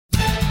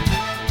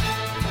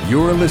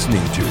You're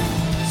listening to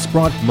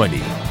Sprott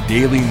Money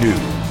Daily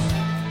News.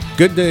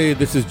 Good day,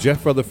 this is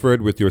Jeff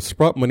Rutherford with your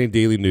Sprott Money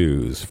Daily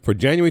News for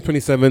January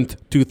 27th,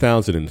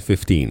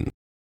 2015.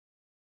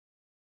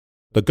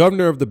 The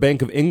Governor of the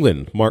Bank of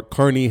England, Mark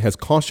Carney, has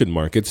cautioned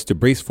markets to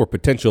brace for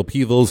potential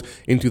upheavals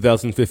in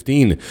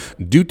 2015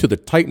 due to the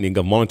tightening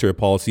of monetary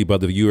policy by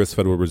the U.S.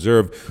 Federal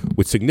Reserve,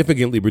 which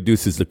significantly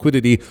reduces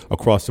liquidity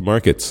across the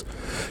markets.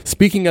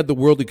 Speaking at the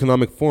World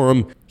Economic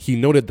Forum, he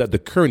noted that the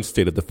current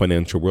state of the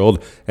financial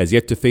world has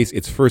yet to face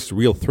its first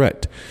real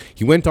threat.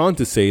 He went on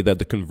to say that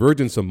the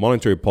convergence of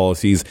monetary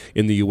policies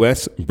in the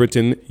U.S.,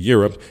 Britain,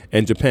 Europe,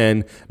 and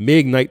Japan may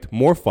ignite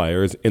more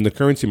fires in the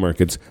currency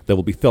markets that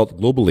will be felt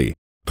globally.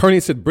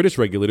 Carney said British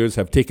regulators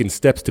have taken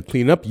steps to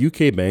clean up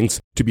UK banks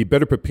to be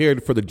better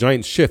prepared for the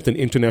giant shift in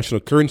international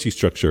currency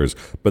structures,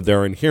 but there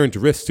are inherent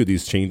risks to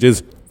these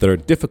changes that are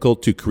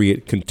difficult to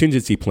create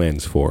contingency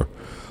plans for.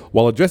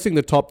 While addressing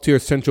the top-tier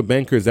central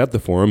bankers at the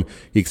forum,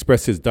 he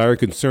expressed his dire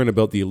concern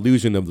about the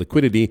illusion of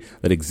liquidity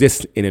that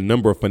exists in a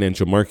number of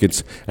financial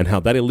markets and how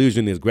that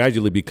illusion is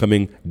gradually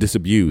becoming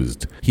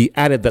disabused. He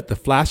added that the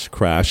flash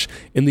crash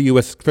in the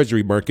U.S.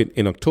 Treasury market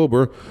in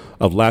October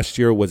of last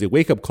year was a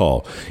wake-up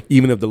call,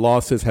 even if the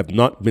losses have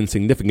not been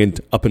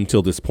significant up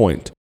until this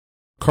point.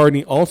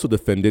 Carney also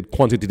defended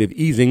quantitative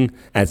easing,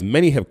 as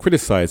many have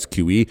criticized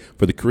QE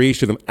for the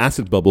creation of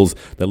asset bubbles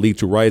that lead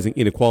to rising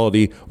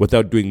inequality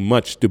without doing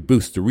much to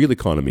boost the real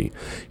economy.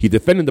 He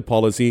defended the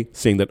policy,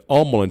 saying that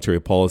all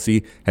monetary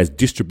policy has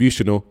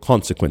distributional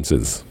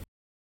consequences.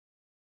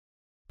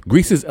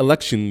 Greece's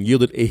election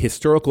yielded a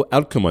historical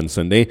outcome on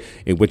Sunday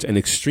in which an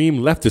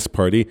extreme leftist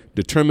party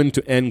determined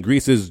to end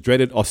Greece's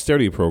dreaded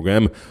austerity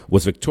program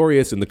was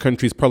victorious in the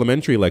country's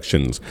parliamentary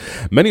elections.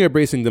 Many are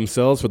bracing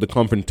themselves for the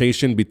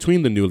confrontation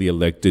between the newly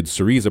elected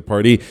Syriza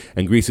party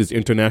and Greece's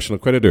international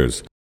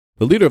creditors.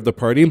 The leader of the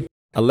party,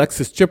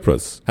 Alexis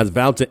Tsipras, has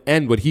vowed to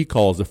end what he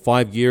calls the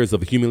 5 years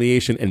of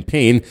humiliation and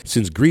pain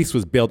since Greece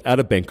was bailed out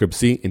of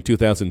bankruptcy in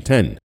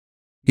 2010.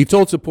 He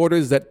told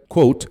supporters that,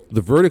 quote, the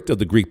verdict of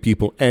the Greek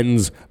people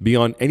ends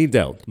beyond any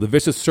doubt the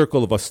vicious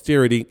circle of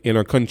austerity in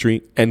our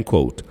country, end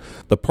quote.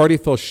 The party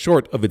fell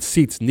short of its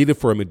seats needed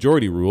for a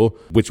majority rule,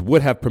 which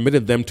would have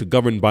permitted them to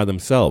govern by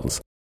themselves.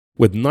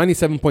 With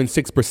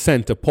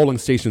 97.6% of polling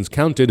stations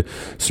counted,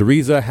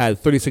 Syriza had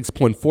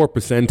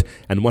 36.4%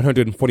 and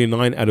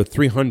 149 out of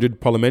 300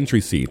 parliamentary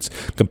seats,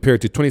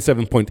 compared to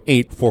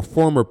 27.8% for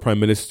former Prime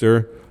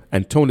Minister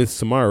Antonis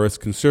Samaras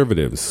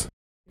Conservatives.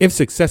 If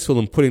successful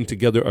in putting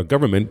together a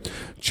government,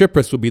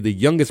 Tsipras will be the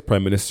youngest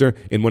prime minister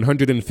in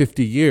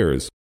 150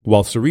 years,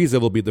 while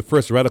Syriza will be the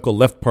first radical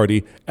left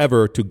party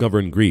ever to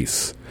govern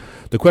Greece.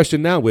 The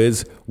question now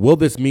is, will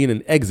this mean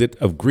an exit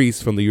of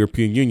Greece from the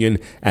European Union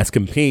as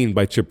campaigned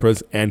by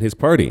Tsipras and his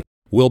party?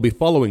 We'll be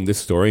following this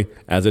story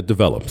as it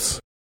develops.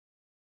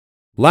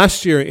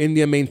 Last year,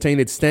 India maintained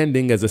its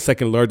standing as the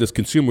second largest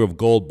consumer of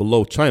gold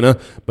below China,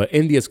 but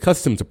India's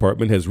Customs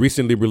Department has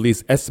recently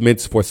released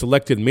estimates for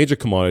selected major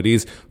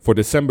commodities for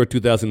December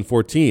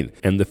 2014,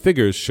 and the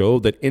figures show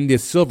that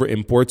India's silver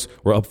imports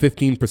were up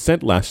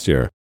 15% last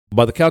year.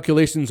 By the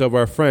calculations of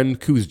our friend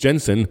Kuz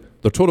Jensen,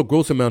 the total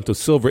gross amount of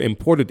silver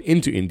imported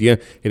into India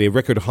hit a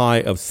record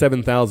high of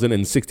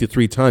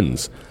 7,063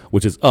 tons,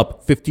 which is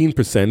up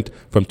 15%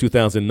 from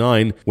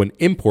 2009 when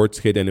imports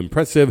hit an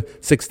impressive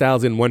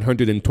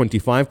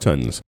 6,125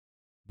 tons.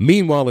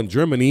 Meanwhile, in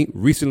Germany,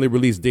 recently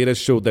released data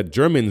showed that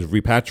Germans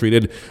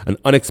repatriated an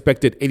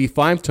unexpected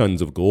 85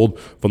 tons of gold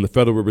from the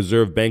Federal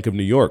Reserve Bank of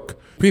New York.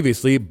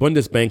 Previously,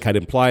 Bundesbank had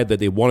implied that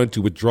they wanted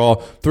to withdraw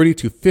 30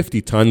 to 50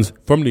 tons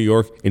from New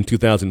York in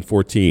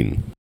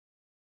 2014.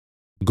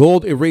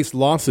 Gold erased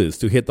losses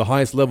to hit the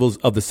highest levels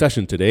of the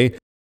session today,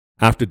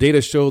 after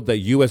data showed that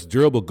U.S.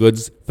 durable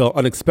goods fell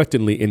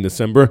unexpectedly in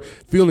December,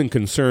 fueling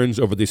concerns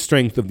over the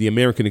strength of the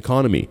American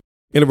economy.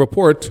 In a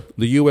report,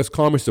 the U.S.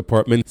 Commerce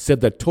Department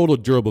said that total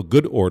durable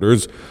good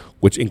orders,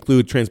 which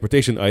include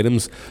transportation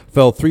items,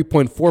 fell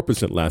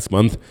 3.4% last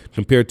month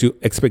compared to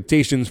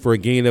expectations for a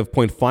gain of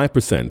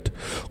 0.5%.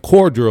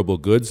 Core durable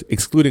goods,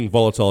 excluding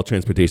volatile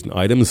transportation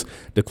items,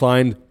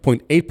 declined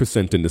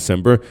 0.8% in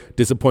December,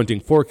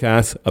 disappointing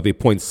forecasts of a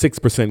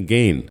 0.6%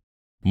 gain.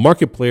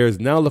 Market players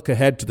now look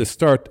ahead to the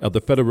start of the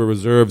Federal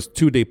Reserve's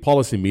two-day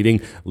policy meeting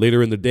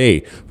later in the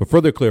day for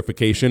further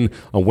clarification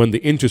on when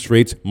the interest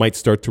rates might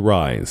start to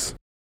rise.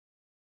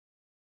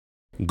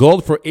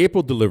 Gold for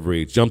April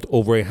delivery jumped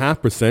over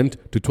 0.5%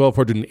 to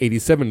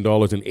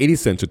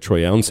 $1,287.80 a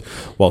troy ounce,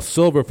 while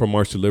silver for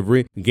March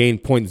delivery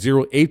gained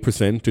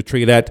 0.08% to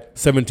trade at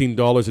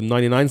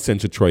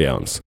 $17.99 a troy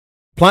ounce.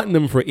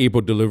 Platinum for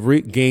April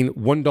delivery gained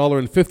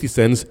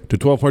 $1.50 to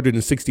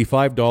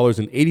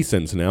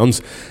 $1,265.80 an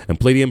ounce, and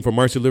palladium for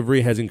March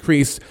delivery has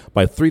increased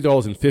by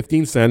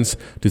 $3.15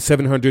 to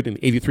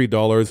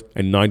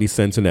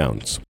 $783.90 an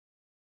ounce.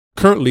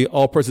 Currently,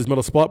 all precious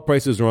metal spot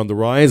prices are on the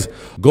rise.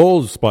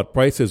 Gold's spot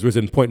price has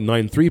risen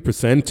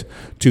 0.93%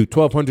 to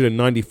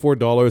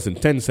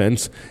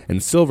 $1,294.10,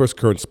 and silver's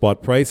current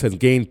spot price has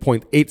gained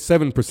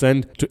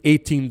 0.87% to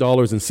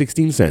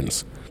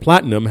 $18.16.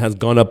 Platinum has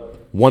gone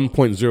up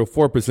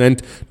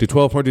 1.04% to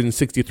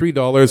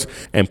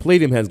 $1,263, and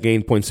palladium has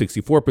gained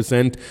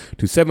 0.64%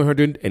 to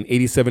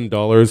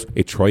 $787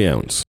 a troy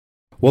ounce.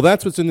 Well,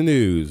 that's what's in the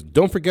news.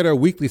 Don't forget our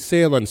weekly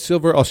sale on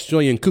silver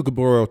Australian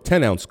Kookaburra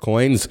 10-ounce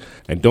coins.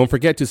 And don't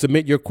forget to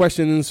submit your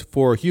questions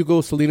for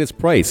Hugo Salinas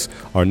Price,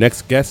 our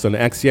next guest on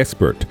Ask the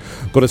Expert.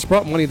 Go to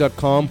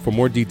sproutmoney.com for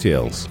more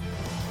details.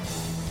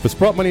 For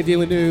Sprout Money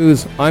Daily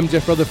News, I'm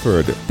Jeff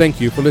Rutherford.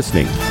 Thank you for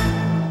listening.